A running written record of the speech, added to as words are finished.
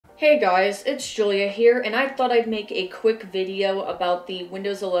Hey guys, it's Julia here, and I thought I'd make a quick video about the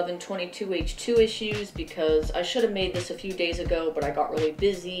Windows 11 22H2 issues because I should have made this a few days ago, but I got really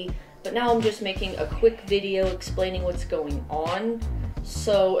busy. But now I'm just making a quick video explaining what's going on.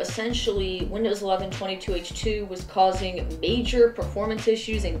 So essentially, Windows 11 22H2 was causing major performance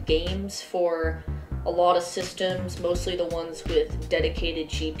issues in games for a lot of systems, mostly the ones with dedicated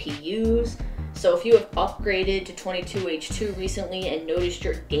GPUs. So if you have upgraded to 22H2 recently and noticed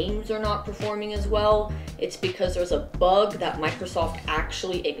your games are not performing as well, it's because there's a bug that Microsoft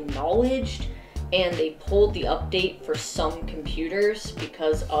actually acknowledged, and they pulled the update for some computers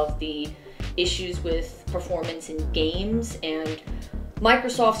because of the issues with performance in games, and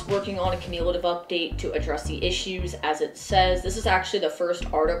Microsoft's working on a cumulative update to address the issues, as it says. This is actually the first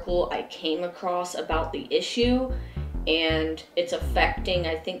article I came across about the issue, and it's affecting,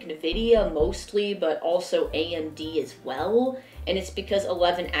 I think, NVIDIA mostly, but also AMD as well, and it's because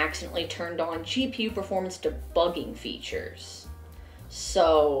 11 accidentally turned on GPU performance debugging features.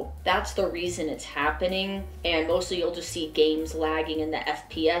 So that's the reason it's happening, and mostly you'll just see games lagging and the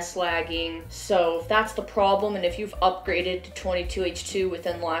FPS lagging. So if that's the problem, and if you've upgraded to 22H2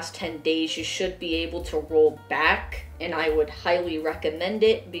 within the last 10 days, you should be able to roll back, and I would highly recommend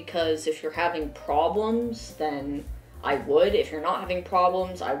it, because if you're having problems, then I would. If you're not having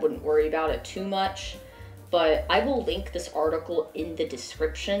problems, I wouldn't worry about it too much. But I will link this article in the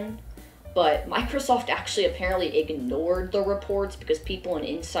description. But Microsoft actually apparently ignored the reports because people in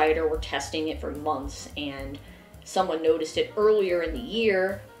Insider were testing it for months, and someone noticed it earlier in the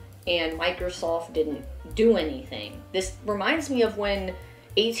year, and Microsoft didn't do anything. This reminds me of when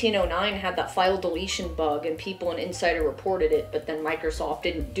 1809 had that file deletion bug and people in Insider reported it, but then Microsoft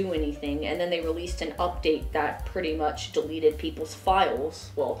didn't do anything, and then they released an update that pretty much deleted people's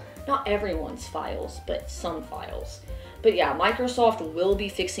files. Well, not everyone's files, but some files. But yeah, Microsoft will be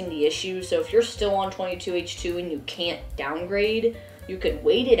fixing the issue, so if you're still on 22H2 and you can't downgrade, you could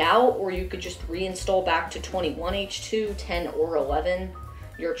wait it out, or you could just reinstall back to 21H2, 10 or 11.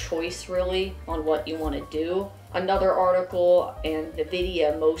 Your choice, really, on what you want to do. Another article, and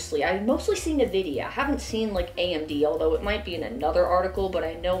NVIDIA mostly. I mostly see NVIDIA. I haven't seen like AMD, although it might be in another article, but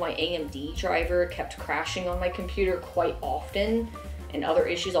I know my AMD driver kept crashing on my computer quite often, and other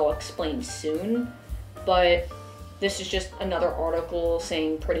issues I'll explain soon. But this is just another article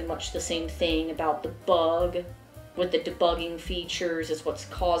saying pretty much the same thing about the bug with the debugging features is what's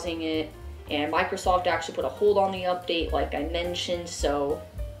causing it. And Microsoft actually put a hold on the update, like I mentioned, so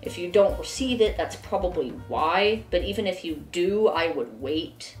if you don't receive it, that's probably why. But even if you do, I would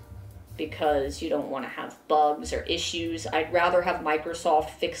wait, because you don't want to have bugs or issues. I'd rather have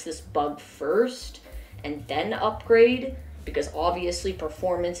Microsoft fix this bug first and then upgrade, because obviously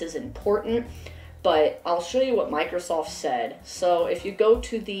performance is important. But I'll show you what Microsoft said. So if you go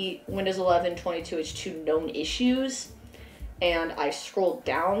to the Windows 11 22H2 known issues, and I scroll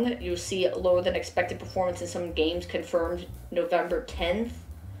down, you'll see lower than expected performance in some games confirmed November 10th.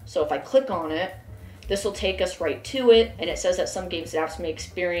 So if I click on it, this will take us right to it, and it says that some games and apps may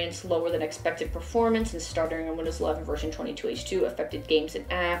experience lower than expected performance, and starting on Windows 11 version 22H2 affected games and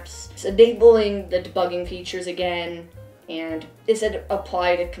apps. It's enabling the debugging features again, and it said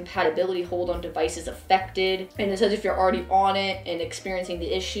apply to compatibility hold on devices affected, and it says if you're already on it and experiencing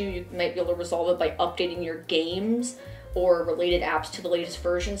the issue, you might be able to resolve it by updating your games or related apps to the latest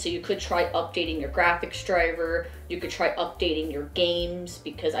version. So you could try updating your graphics driver, you could try updating your games,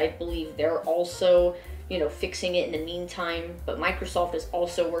 because I believe they're also, fixing it in the meantime, but Microsoft is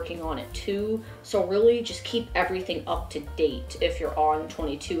also working on it too. So really just keep everything up to date if you're on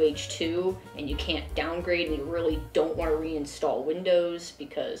 22H2 and you can't downgrade and you really don't want to reinstall Windows,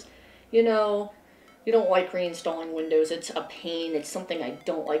 because, you don't like reinstalling Windows. It's a pain. It's something I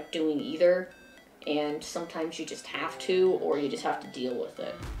don't like doing either. And sometimes you just have to, or you just have to deal with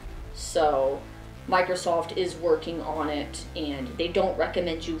it. So Microsoft is working on it, and they don't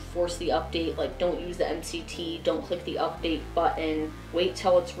recommend you force the update. Like, don't use the MCT, don't click the update button, wait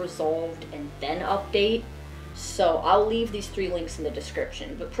till it's resolved and then update. So I'll leave these 3 links in the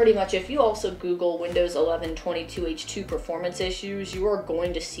description, but pretty much if you also Google Windows 11 22H2 performance issues, you are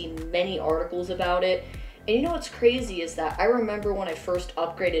going to see many articles about it. And you know what's crazy is that I remember when I first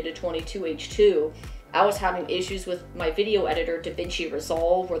upgraded to 22H2, I was having issues with my video editor, DaVinci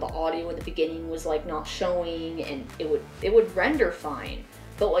Resolve, where the audio in the beginning was like not showing, and it would render fine.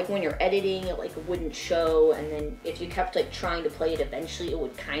 But like when you're editing, it wouldn't show, and then if you kept trying to play it, eventually it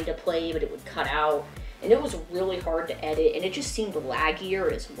would kind of play, but it would cut out. And it was really hard to edit, and it just seemed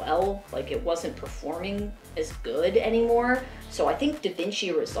laggier as well. Like, it wasn't performing as good anymore. So I think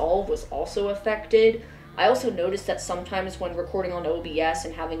DaVinci Resolve was also affected. I also noticed that sometimes when recording on OBS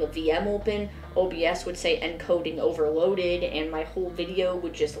and having a VM open, OBS would say encoding overloaded and my whole video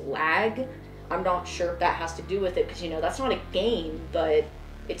would just lag. I'm not sure if that has to do with it because, you know, that's not a game, but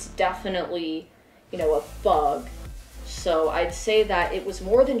it's definitely, you know, a bug. So I'd say that it was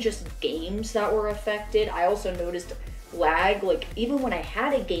more than just games that were affected. I also noticed lag, like even when I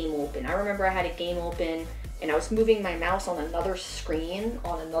had a game open. I remember I had a game open and I was moving my mouse on another screen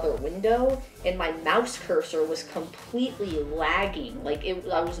on another window, and my mouse cursor was completely lagging. Like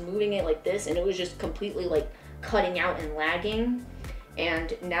I was moving it like this and it was just completely like cutting out and lagging.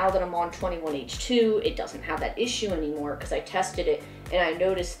 And now that I'm on 21H2, it doesn't have that issue anymore because I tested it and I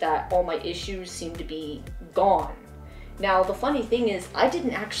noticed that all my issues seem to be gone. Now, the funny thing is, I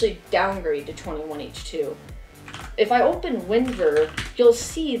didn't actually downgrade to 21H2. If I open WinVer, you'll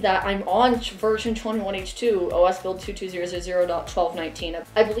see that I'm on version 21H2, OS build 22.0.0.1219.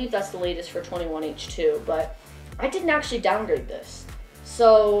 I believe that's the latest for 21H2, but I didn't actually downgrade this.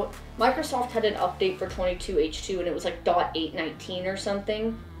 So Microsoft had an update for 22H2 and it was like .819 or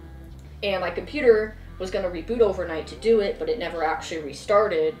something. And my computer was going to reboot overnight to do it, but it never actually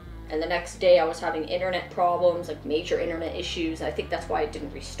restarted. And the next day I was having internet problems, like major internet issues. I think that's why it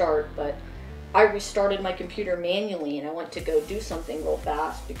didn't restart, but I restarted my computer manually and I went to go do something real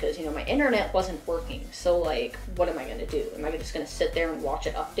fast because, you know, my internet wasn't working. So like, what am I going to do? Am I just going to sit there and watch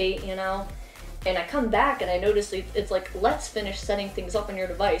it update, you know? And I come back and I notice it's like, let's finish setting things up on your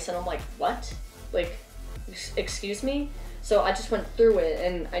device. And I'm like, what? Like, excuse me? So I just went through it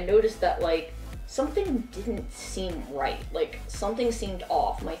and I noticed that like something didn't seem right. Like something seemed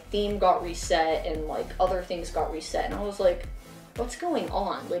off. My theme got reset and like other things got reset. And I was like, what's going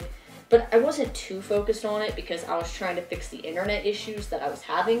on? Like, but I wasn't too focused on it because I was trying to fix the internet issues that I was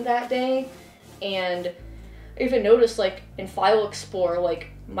having that day. And I even noticed like in File Explorer, like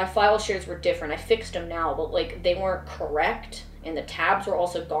my file shares were different. I fixed them now, but like they weren't correct and the tabs were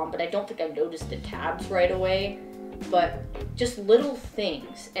also gone, but I don't think I noticed the tabs right away. But just little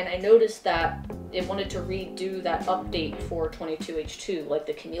things. And I noticed that it wanted to redo that update for 22H2, like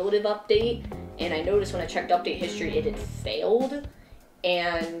the cumulative update. And I noticed when I checked update history, it had failed.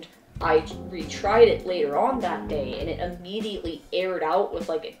 And I retried it later on that day and it immediately aired out with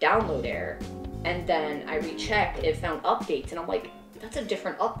like a download error. And then I rechecked, it found updates and I'm like, that's a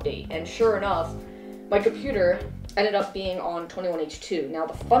different update. And sure enough, my computer ended up being on 21H2. Now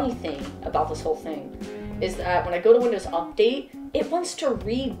the funny thing about this whole thing is that when I go to Windows Update, it wants to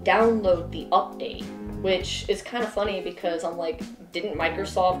re-download the update, which is kind of funny because I'm like, didn't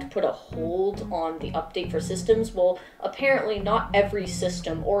Microsoft put a hold on the update for systems? Well, apparently not every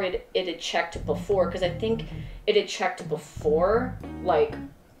system, or it had checked before, because I think it had checked before, like,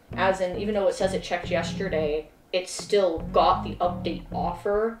 as in, even though it says it checked yesterday, it still got the update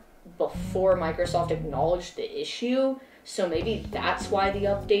offer before Microsoft acknowledged the issue, so maybe that's why the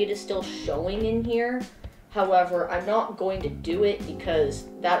update is still showing in here. However, I'm not going to do it because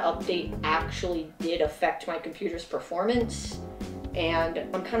that update actually did affect my computer's performance, and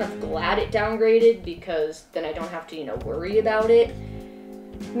I'm kind of glad it downgraded because then I don't have to, you know, worry about it.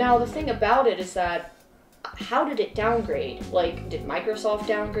 Now, the thing about it is that, how did it downgrade? Like, did Microsoft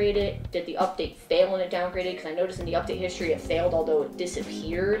downgrade it? Did the update fail and it downgraded? Because I noticed in the update history it failed, although it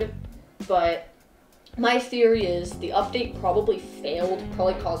disappeared. But my theory is the update probably failed,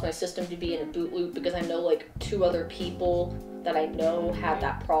 probably caused my system to be in a boot loop, because I know like 2 other people that I know had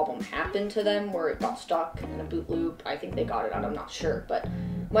that problem happen to them where it got stuck in a boot loop. I think they got it out, I'm not sure. But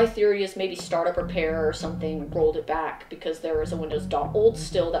my theory is maybe Startup Repair or something rolled it back because there was a Windows.old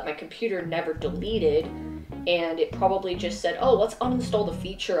still that my computer never deleted, and it probably just said, oh, let's uninstall the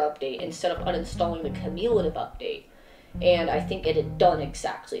feature update instead of uninstalling the cumulative update. And I think it had done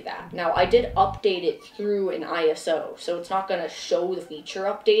exactly that. Now, I did update it through an ISO, so it's not going to show the feature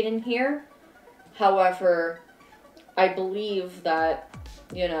update in here. However, I believe that,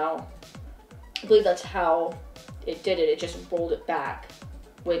 you know, I believe that's how it did it. It just rolled it back,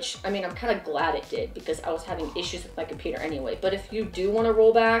 which, I mean, I'm kind of glad it did because I was having issues with my computer anyway. But if you do want to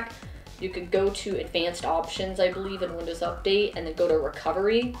roll back, you could go to Advanced Options, I believe, in Windows Update, and then go to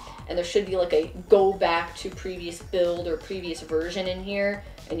Recovery, and there should be like a go back to previous build or previous version in here,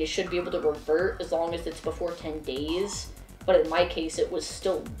 and you should be able to revert as long as it's before 10 days. But in my case, it was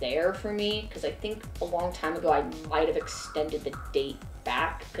still there for me, because I think a long time ago I might have extended the date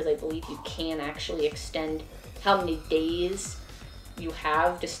back, because I believe you can actually extend how many days you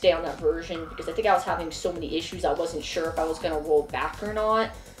have to stay on that version, because I think I was having so many issues I wasn't sure if I was going to roll back or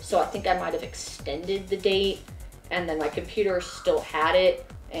not. So I think I might have extended the date, and then my computer still had it,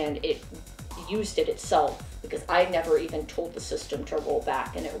 and it used it itself, because I never even told the system to roll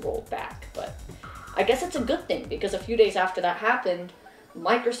back, and it rolled back. But I guess it's a good thing, because a few days after that happened,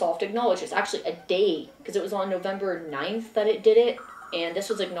 Microsoft acknowledged it's actually a day, because it was on November 9th that it did it, and this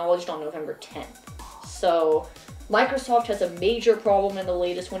was acknowledged on November 10th. So Microsoft has a major problem in the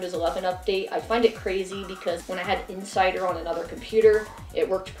latest Windows 11 update. I find it crazy because when I had Insider on another computer, it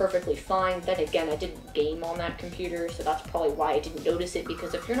worked perfectly fine. Then again, I didn't game on that computer, so that's probably why I didn't notice it,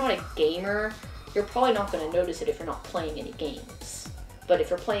 because if you're not a gamer, you're probably not going to notice it if you're not playing any games. But if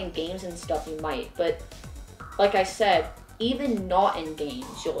you're playing games and stuff, you might. But like I said, even not in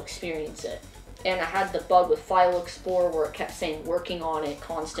games, you'll experience it. And I had the bug with File Explorer where it kept saying working on it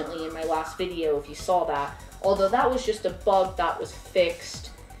constantly in my last video, if you saw that. Although that was just a bug that was fixed.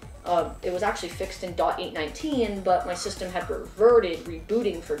 It was actually fixed in .819, but my system had reverted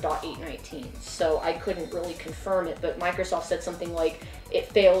rebooting for .819, so I couldn't really confirm it. But Microsoft said something like it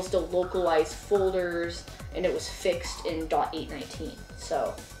fails to localize folders, and it was fixed in .819.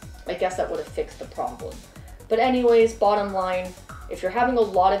 So I guess that would have fixed the problem. But anyways, bottom line, if you're having a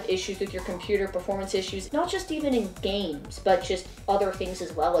lot of issues with your computer, performance issues, not just even in games, but just other things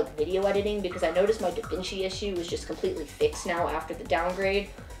as well, like video editing, because I noticed my DaVinci issue was just completely fixed now after the downgrade.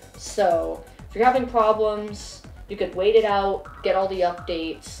 So if you're having problems, you could wait it out, get all the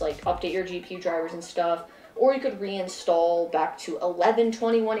updates, like update your GPU drivers and stuff, or you could reinstall back to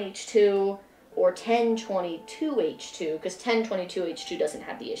 1121H2 or 1022H2, because 1022H2 doesn't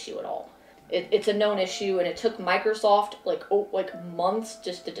have the issue at all. It's a known issue, and it took Microsoft like months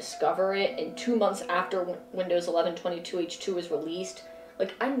just to discover it, and 2 months after Windows 11 22H2 was released.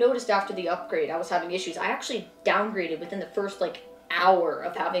 Like, I noticed after the upgrade I was having issues. I actually downgraded within the first like hour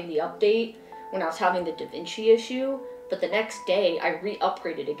of having the update when I was having the DaVinci issue, but the next day I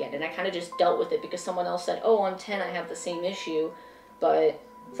re-upgraded again, and I kind of just dealt with it because someone else said, oh, on 10 I have the same issue, but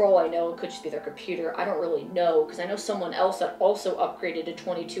for all I know, it could just be their computer. I don't really know, because I know someone else that also upgraded to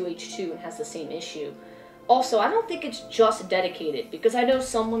 22H2 and has the same issue. Also, I don't think it's just dedicated, because I know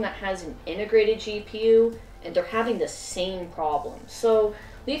someone that has an integrated GPU, and they're having the same problem. So,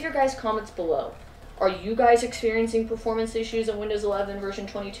 leave your guys' comments below. Are you guys experiencing performance issues in Windows 11 version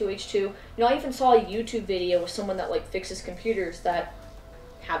 22H2? You know, I even saw a YouTube video with someone that like fixes computers that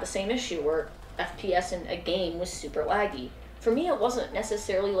had the same issue, where FPS in a game was super laggy. For me, it wasn't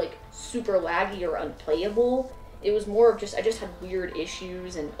necessarily like super laggy or unplayable. It was more of just, I just had weird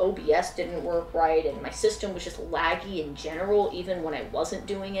issues, and OBS didn't work right, and my system was just laggy in general, even when I wasn't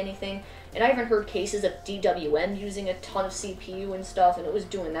doing anything. And I even heard cases of DWM using a ton of CPU and stuff, and it was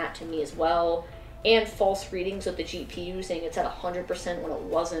doing that to me as well. And false readings with the GPU, saying it's at 100% when it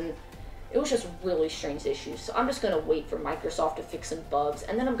wasn't. It was just really strange issues. So I'm just going to wait for Microsoft to fix some bugs,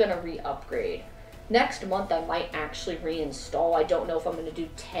 and then I'm going to re-upgrade. Next month, I might actually reinstall. I don't know if I'm going to do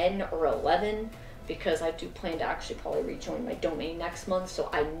 10 or 11, because I do plan to actually probably rejoin my domain next month, so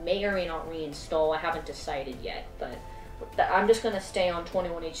I may or may not reinstall. I haven't decided yet, but I'm just going to stay on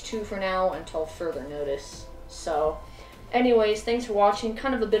 21H2 for now until further notice. So, anyways, thanks for watching.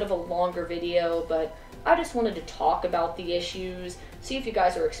 Kind of a bit of a longer video, but I just wanted to talk about the issues, see if you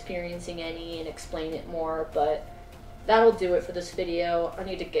guys are experiencing any, and explain it more, but that'll do it for this video. I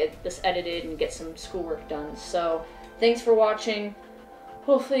need to get this edited and get some schoolwork done. So, thanks for watching.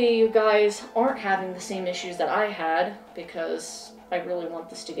 Hopefully you guys aren't having the same issues that I had, because I really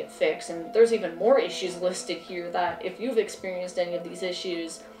want this to get fixed. And there's even more issues listed here that if you've experienced any of these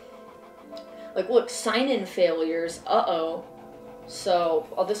issues, like look, sign-in failures,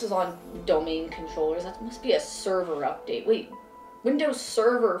 So, this is on domain controllers. That must be a server update. Wait, Windows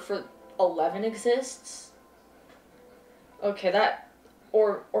Server for 11 exists? Okay, that,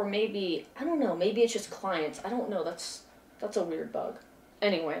 or maybe, I don't know, maybe it's just clients. I don't know, that's a weird bug.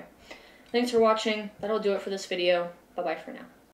 Anyway, thanks for watching. That'll do it for this video. Bye-bye for now.